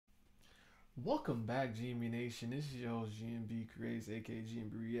Welcome back, Gmb Nation. This is your host, Gmb Creates, aka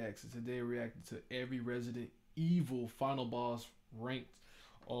Gmb Reacts, and today we're reacting to every Resident Evil final boss ranked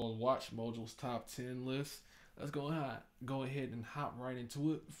on Watch Mojo's top 10 list. Let's go ahead and hop right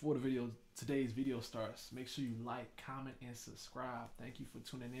into it. Before today's video starts, make sure you like, comment, and subscribe. Thank you for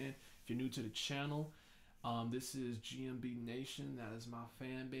tuning in. If you're new to the channel, this is GMB Nation. That is my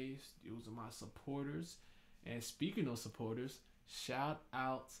fan base. Those are my supporters. And speaking of supporters, shout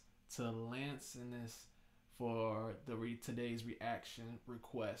out to Lance in this for today's reaction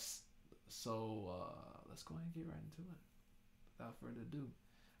request. So let's go ahead and get right into it. Without further ado,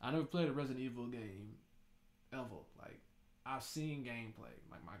 I never played a Resident Evil game ever. Like, I've seen gameplay.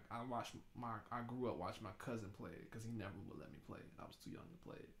 Like I grew up watching my cousin play it because he never would let me play it. I was too young to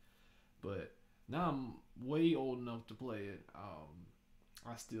play it. But now I'm way old enough to play it.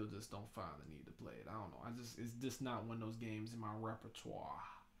 I still just don't find the need to play it. I don't know. It's just not one of those games in my repertoire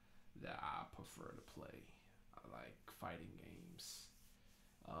that I prefer to play. I like fighting games.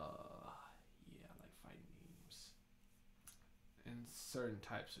 Yeah, I like fighting games and certain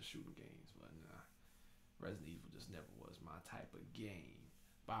types of shooting games, but nah, Resident Evil just never was my type of game.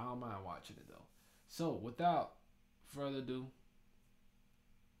 But I don't mind watching it though. So without further ado,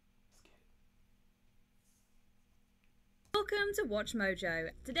 Welcome to Watch Mojo.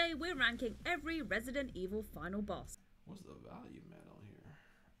 Today we're ranking every Resident Evil final boss. what's the volume at on here?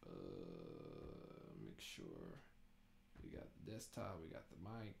 Make sure we got the desktop, we got the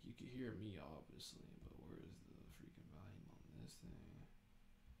mic. You can hear me obviously, but where's the freaking volume on this thing?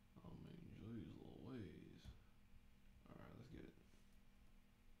 Oh man, these little ways. Alright, let's get it.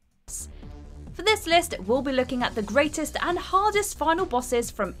 For this list, we'll be looking at the greatest and hardest final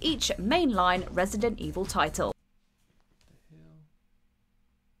bosses from each mainline Resident Evil title. What the hell?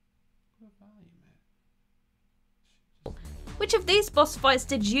 What volume at? Which of these boss fights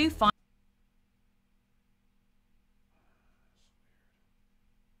did you find?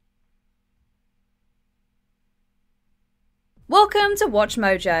 Welcome to Watch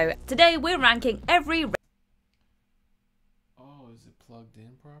Mojo. Today we're ranking every... Oh, is it plugged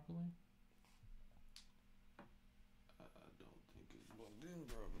in properly? I don't think it's plugged in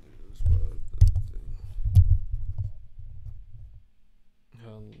properly. That's why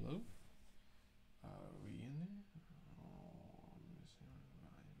Hello? Are we in there? Oh, let me see what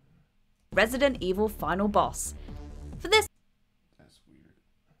volume. Resident Evil final boss. For this... That's weird.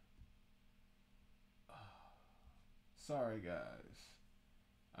 Sorry, guys.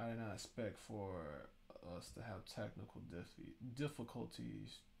 I did not expect for us to have technical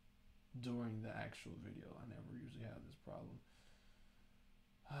difficulties during the actual video. I never usually have this problem.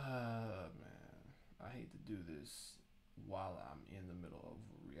 Man, I hate to do this while I'm in the middle of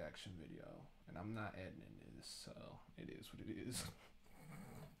a reaction video, and I'm not editing this, so it is what it is.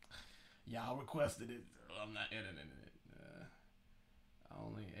 Y'all requested it. I'm not editing it. I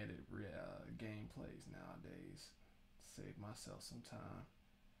only edit gameplays nowadays. Save myself some time.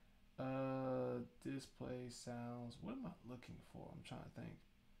 Display sounds. What am I looking for? I'm trying to think.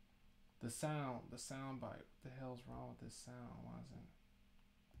 The sound bite. What the hell's wrong with this sound? Why is it?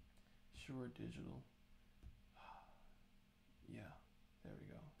 Sure, digital. Yeah, there we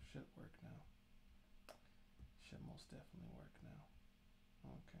go. Should work now. Should most definitely work now.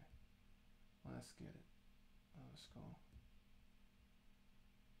 Okay, let's get it. Let's go.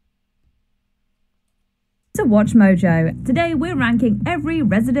 To Watch Mojo. Today we're ranking every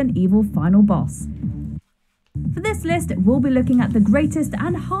Resident Evil final boss. For this list, we'll be looking at the greatest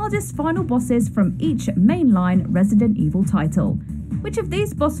and hardest final bosses from each mainline Resident Evil title. Which of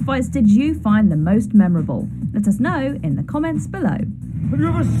these boss fights did you find the most memorable? Let us know in the comments below. What the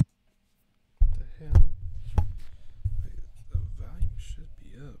hell? Wait, the volume should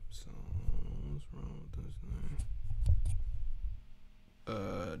be up, so what's wrong with this thing?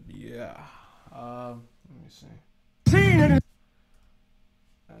 Yeah. Let me see.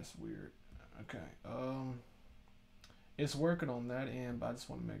 That's weird. Okay. It's working on that end, but I just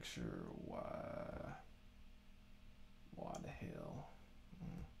want to make sure why the hell.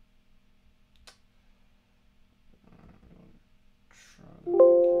 Try that again.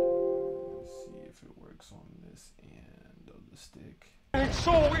 Let's see if it works on this end of the stick. It's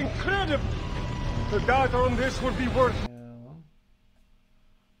so incredible! The data on this would be worth... Hello?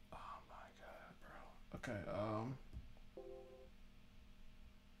 Oh my god, bro. Okay,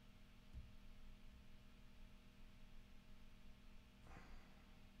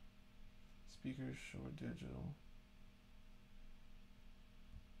 speakers, short digital.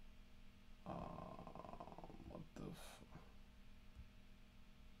 What the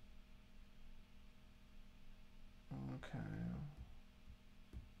okay.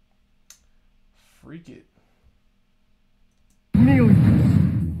 Freak it.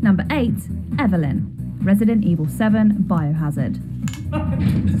 Number 8, Evelyn, Resident Evil 7 Biohazard.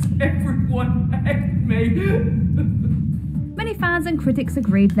 Everyone hacked me. Many fans and critics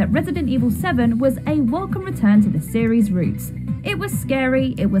agreed that Resident Evil 7 was a welcome return to the series' roots. It was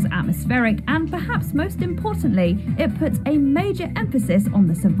scary, it was atmospheric, and perhaps most importantly, it put a major emphasis on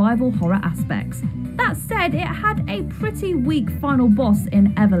the survival horror aspects. That said, it had a pretty weak final boss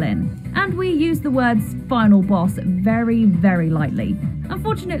in Evelyn, and we use the words final boss very, very lightly.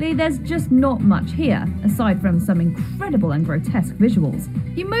 Unfortunately, there's just not much here, aside from some incredible and grotesque visuals.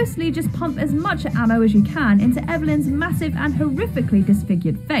 You mostly just pump as much ammo as you can into Evelyn's massive and horrifically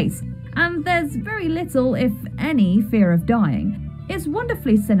disfigured face, and there's very little, if any, fear of dying. It's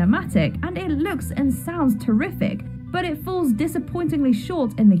wonderfully cinematic, and it looks and sounds terrific, but it falls disappointingly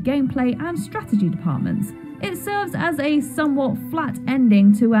short in the gameplay and strategy departments. It serves as a somewhat flat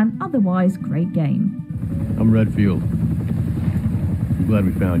ending to an otherwise great game. I'm Redfield. I'm glad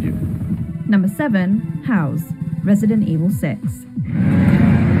we found you. Number 7, House, Resident Evil 6.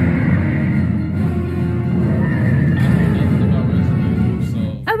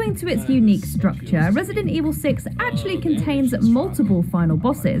 Owing to its unique structure, Resident Evil 6 actually contains multiple final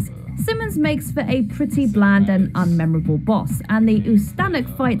bosses. Simmons makes for a pretty bland and unmemorable boss, and the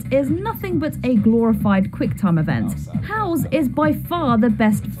Ustanik fight is nothing but a glorified quick-time event. House is by far the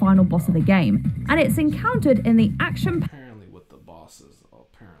best final boss of the game, and it's encountered in the action. Apparently what the bosses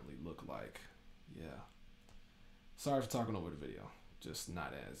apparently look like. Yeah. Sorry for talking over the video. Just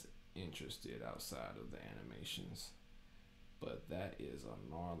not as interested outside of the animations. But that is a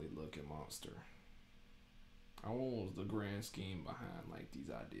gnarly looking monster. I wonder what was the grand scheme behind like these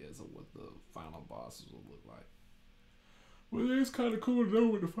ideas of what the final bosses will look like. Well, it's kind of cool to know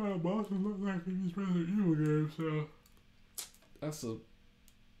what the final bosses look like in these Resident Evil games, so that's a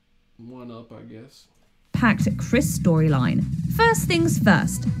one-up, I guess. Packed Chris storyline. First things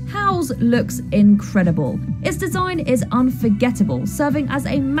first, House looks incredible. Its design is unforgettable, serving as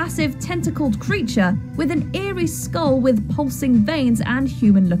a massive tentacled creature with an eerie skull with pulsing veins and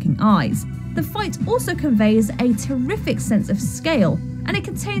human-looking eyes. The fight also conveys a terrific sense of scale, and it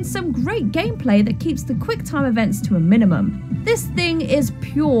contains some great gameplay that keeps the quick-time events to a minimum. This thing is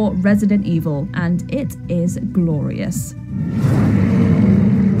pure Resident Evil, and it is glorious.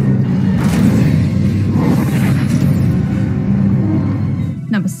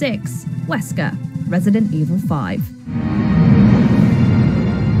 Number 6, Wesker, Resident Evil 5.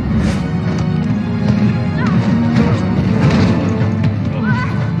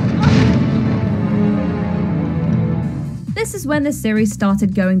 This is when the series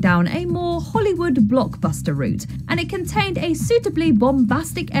started going down a more Hollywood blockbuster route, and it contained a suitably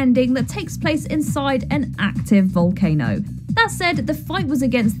bombastic ending that takes place inside an active volcano. That said, the fight was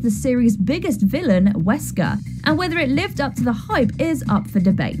against the series' biggest villain, Wesker, and whether it lived up to the hype is up for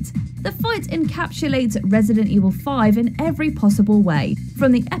debate. The fight encapsulates Resident Evil 5 in every possible way,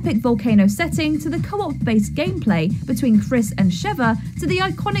 from the epic volcano setting to the co-op-based gameplay between Chris and Sheva to the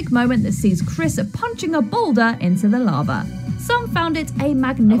iconic moment that sees Chris punching a boulder into the lava. Some found it a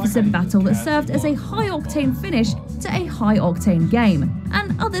magnificent battle that served as a high-octane finish to a high-octane game,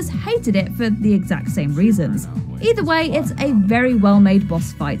 and others hated it for the exact same reasons. Either way, it's a very well-made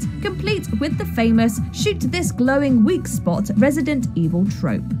boss fight, complete with the famous shoot this glowing weak spot Resident Evil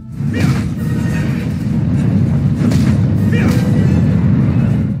trope.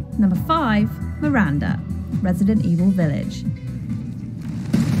 Number 5, Miranda, Resident Evil Village.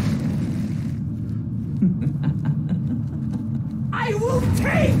 I will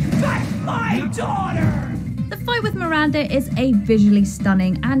take back my daughter! The fight with Miranda is a visually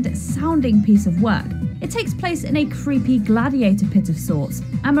stunning and sounding piece of work. It takes place in a creepy gladiator pit of sorts,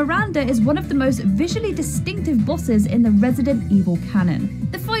 and Miranda is one of the most visually distinctive bosses in the Resident Evil canon.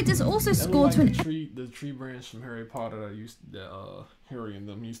 The fight is also scored to an the tree branch from Harry Potter that Harry and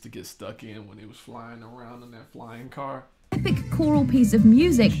them used to get stuck in when he was flying around in that flying car. Epic choral piece of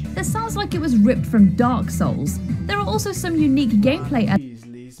music that sounds like it was ripped from Dark Souls. There are also some unique gameplay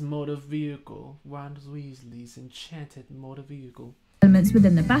Weasley's motor vehicle. Ron Weasley's enchanted motor vehicle. Elements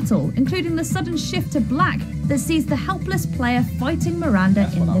within the battle, including the sudden shift to black that sees the helpless player fighting Miranda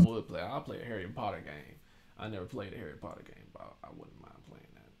That's in what the I would play. I'll play a Harry Potter game. I never played a Harry Potter game, but I wouldn't mind playing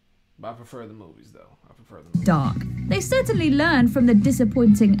that. But I prefer the movies, though. I prefer the movies. dark. They certainly learned from the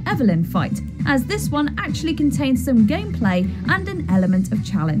disappointing Evelyn fight, as this one actually contains some gameplay and an element of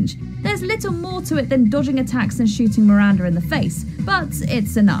challenge. There's little more to it than dodging attacks and shooting Miranda in the face, but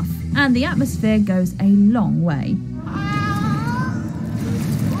it's enough, and the atmosphere goes a long way.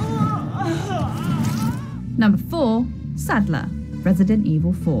 Number 4, Sadler, Resident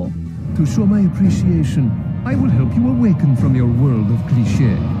Evil 4. To show my appreciation, I will help you awaken from your world of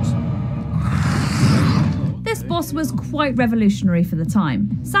clichés. This boss was quite revolutionary for the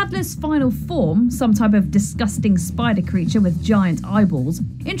time. Sadler's final form, some type of disgusting spider creature with giant eyeballs,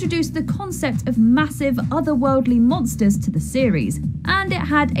 introduced the concept of massive, otherworldly monsters to the series, and it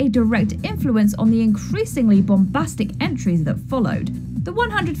had a direct influence on the increasingly bombastic entries that followed. The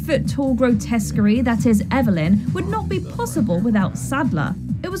 100-foot-tall grotesquerie that is Evelyn would not be possible without Sadler.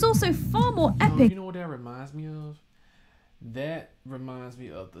 It was also far more epic. You know what that reminds me of? That reminds me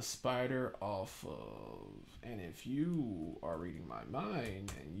of the spider off of, and if you are reading my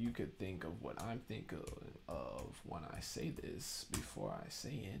mind and you could think of what I'm thinking of when I say this before I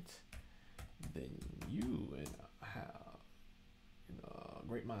say it, then you and how,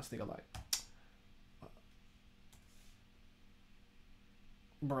 great minds think alike.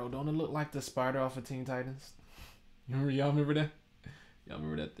 Bro, don't it look like the spider off of Teen Titans? Y'all remember that? Y'all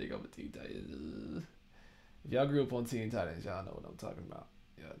remember that thing off of Teen Titans? If y'all grew up on Teen Titans, y'all know what I'm talking about.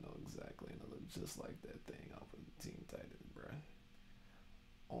 Y'all know exactly. And it looks just like that thing off of Teen Titans, bruh.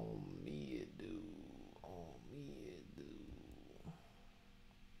 On me it do. On me it do.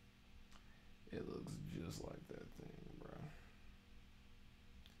 It looks just like that thing, bruh.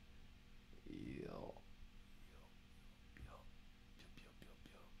 Yo.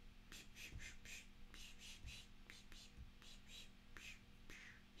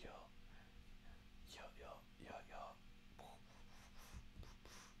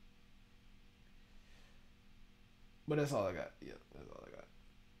 But that's all I got. Yeah, that's all I got.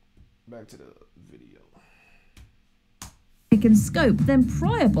 Back to the video. In scope than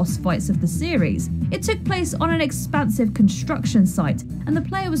prior boss fights of the series. It took place on an expansive construction site, and the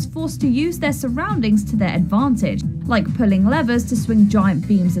player was forced to use their surroundings to their advantage, like pulling levers to swing giant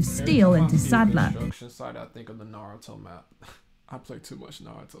beams of steel into Sadler. Construction site, I think of the Naruto map. I play too much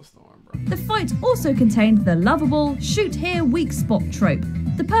Naruto Storm, bro. The fight also contained the lovable shoot here weak spot trope.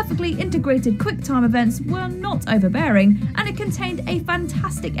 The perfectly integrated quick time events were not overbearing, and it contained a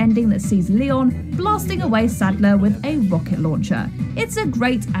fantastic ending that sees Leon blasting away Sadler with a rocket launcher. It's a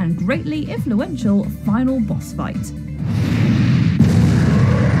great and greatly influential final boss fight.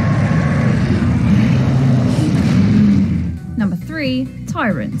 Number 3.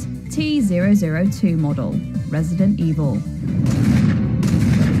 Tyrant, T002 model, Resident Evil.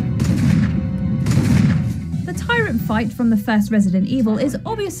 The Tyrant fight from the first Resident Evil is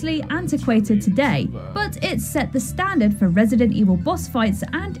obviously antiquated today, but it set the standard for Resident Evil boss fights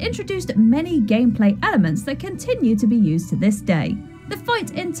and introduced many gameplay elements that continue to be used to this day. The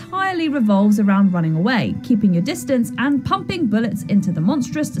fight entirely revolves around running away, keeping your distance, and pumping bullets into the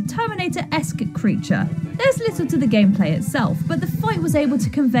monstrous Terminator-esque creature. There's little to the gameplay itself, but the fight was able to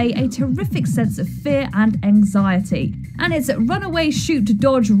convey a terrific sense of fear and anxiety, and its runaway, shoot,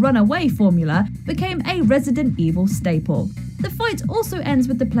 dodge, run away formula became a Resident Evil staple. The fight also ends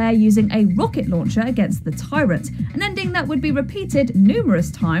with the player using a rocket launcher against the Tyrant, an ending that would be repeated numerous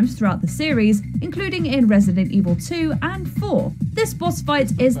times throughout the series, including in Resident Evil 2 and 4. This boss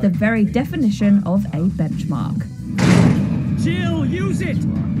fight is the very definition of a benchmark. Jill, use it!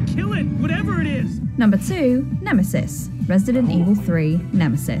 Kill it, whatever it is! Number 2. Nemesis, Resident Evil 3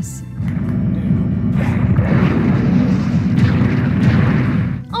 Nemesis.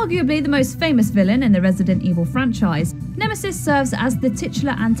 Arguably the most famous villain in the Resident Evil franchise, Nemesis serves as the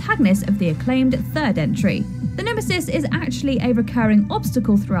titular antagonist of the acclaimed third entry. The Nemesis is actually a recurring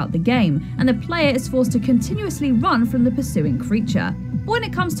obstacle throughout the game, and the player is forced to continuously run from the pursuing creature. But when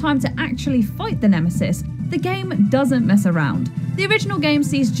it comes time to actually fight the Nemesis, the game doesn't mess around. The original game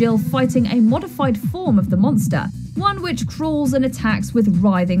sees Jill fighting a modified form of the monster, one which crawls and attacks with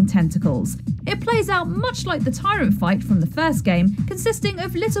writhing tentacles. It plays out much like the Tyrant fight from the first game, consisting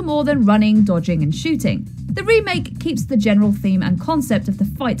of little more than running, dodging and shooting. The remake keeps the general theme and concept of the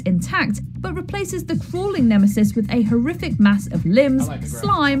fight intact, but replaces the crawling Nemesis with a horrific mass of limbs,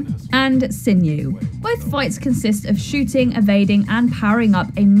 slime, and sinew. Both fights consist of shooting, evading, and powering up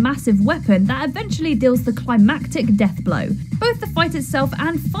a massive weapon that eventually deals the climactic death blow. Both the fight itself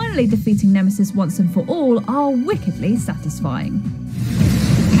and finally defeating Nemesis once and for all are wickedly satisfying.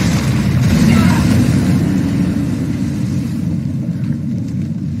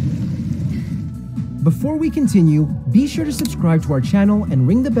 Before we continue, be sure to subscribe to our channel and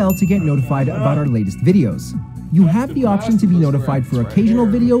ring the bell to get notified about our latest videos. You have the option to be notified for occasional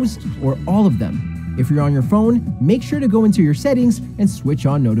videos or all of them. If you're on your phone, make sure to go into your settings and switch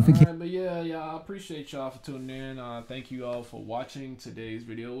on notifications. But yeah, I appreciate y'all for tuning in. Thank you all for watching today's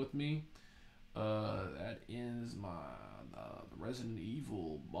video with me. That ends my Resident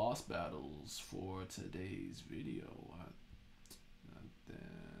Evil boss battles for today's video.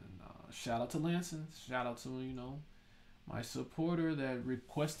 shout out to Lansing. Shout out to, you know, my supporter that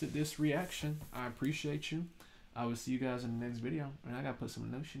requested this reaction. I appreciate you. I will see you guys in the next video. And I gotta put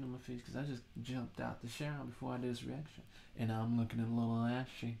some lotion on my face because I just jumped out the shower before I did this reaction. And I'm looking a little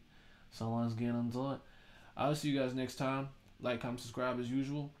ashy. So let's get into it. I'll see you guys next time. Like, comment, subscribe as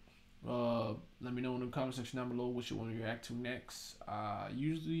usual. Let me know in the comment section down below what you want to react to next.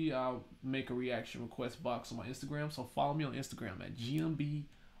 Usually I'll make a reaction request box on my Instagram. So follow me on Instagram at Gmb_Reacts.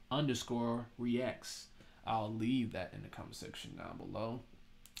 I'll leave that in the comment section down below.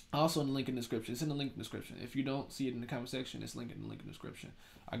 Also in the link in the description. It's in the link in the description. If you don't see it in the comment section, it's linked in the link in the description.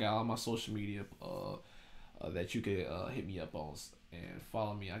 I got all my social media that you can hit me up on and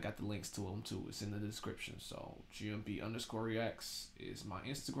follow me. I got the links to them too. It's in the description. So Gmb_Reacts is my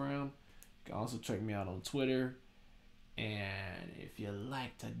Instagram. You can also check me out on Twitter. And if you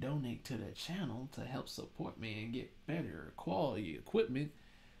like to donate to the channel to help support me and get better quality equipment,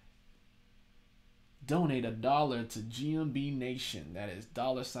 donate $1 to GMB Nation. That is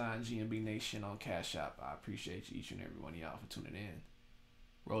 $GMB Nation on Cash App. I appreciate you, each and every one of y'all, for tuning in.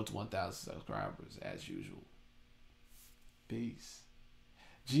 Road to 1,000 subscribers as usual. Peace.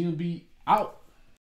 GMB out.